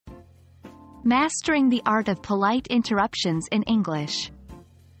Mastering the Art of Polite Interruptions in English.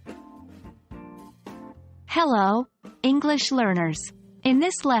 Hello, English learners. In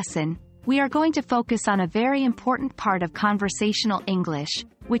this lesson, we are going to focus on a very important part of conversational English,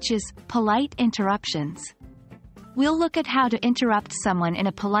 which is polite interruptions. We'll look at how to interrupt someone in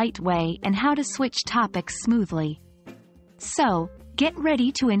a polite way and how to switch topics smoothly. So, get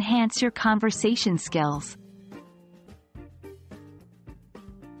ready to enhance your conversation skills.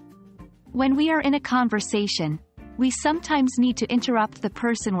 When we are in a conversation, we sometimes need to interrupt the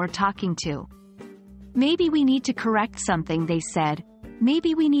person we're talking to. Maybe we need to correct something they said,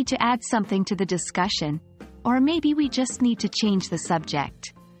 maybe we need to add something to the discussion, or maybe we just need to change the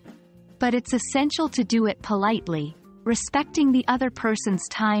subject. But it's essential to do it politely, respecting the other person's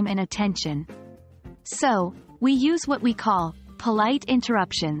time and attention. So, we use what we call polite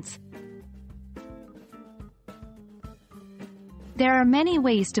interruptions. There are many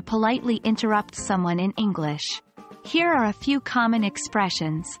ways to politely interrupt someone in English. Here are a few common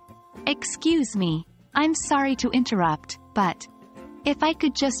expressions. Excuse me, I'm sorry to interrupt, but if I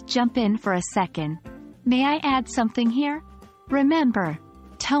could just jump in for a second. May I add something here? Remember,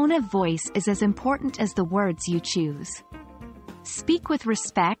 tone of voice is as important as the words you choose. Speak with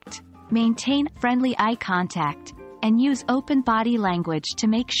respect, maintain friendly eye contact, and use open body language to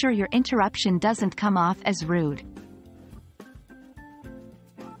make sure your interruption doesn't come off as rude.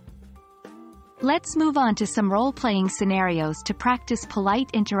 Let's move on to some role-playing scenarios to practice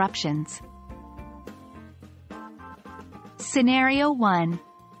polite interruptions. Scenario 1.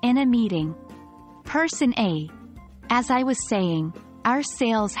 In a meeting. Person A. As I was saying, our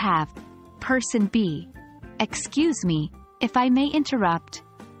sales have. Person B. Excuse me, if I may interrupt.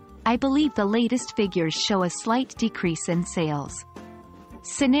 I believe the latest figures show a slight decrease in sales.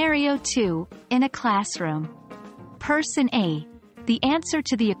 Scenario 2. In a classroom. Person A. The answer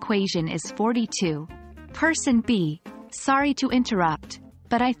to the equation is 42. Person B. Sorry to interrupt,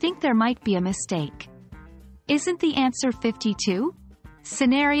 but I think there might be a mistake. Isn't the answer 52?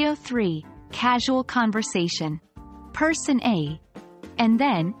 Scenario 3. Casual conversation. Person A. And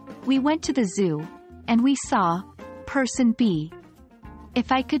then, we went to the zoo, and we saw. Person B.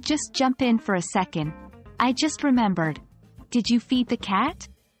 If I could just jump in for a second. I just remembered. Did you feed the cat?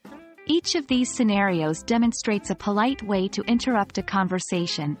 Each of these scenarios demonstrates a polite way to interrupt a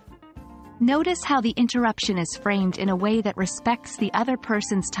conversation. Notice how the interruption is framed in a way that respects the other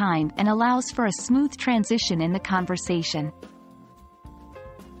person's time and allows for a smooth transition in the conversation.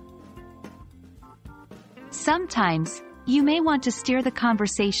 Sometimes, you may want to steer the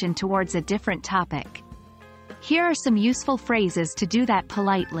conversation towards a different topic. Here are some useful phrases to do that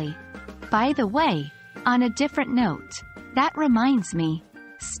politely. By the way, on a different note, that reminds me.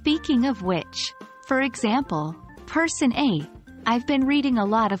 Speaking of which, for example, Person A. I've been reading a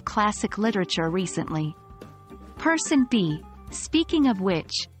lot of classic literature recently. Person B. Speaking of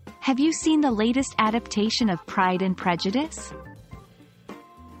which, have you seen the latest adaptation of Pride and Prejudice?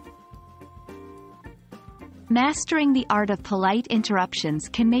 Mastering the art of polite interruptions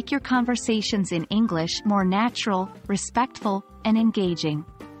can make your conversations in English more natural, respectful, and engaging.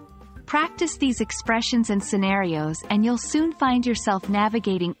 Practice these expressions and scenarios and you'll soon find yourself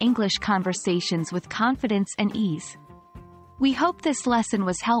navigating English conversations with confidence and ease. We hope this lesson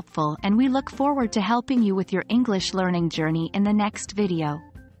was helpful and we look forward to helping you with your English learning journey in the next video.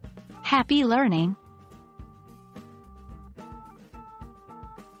 Happy learning!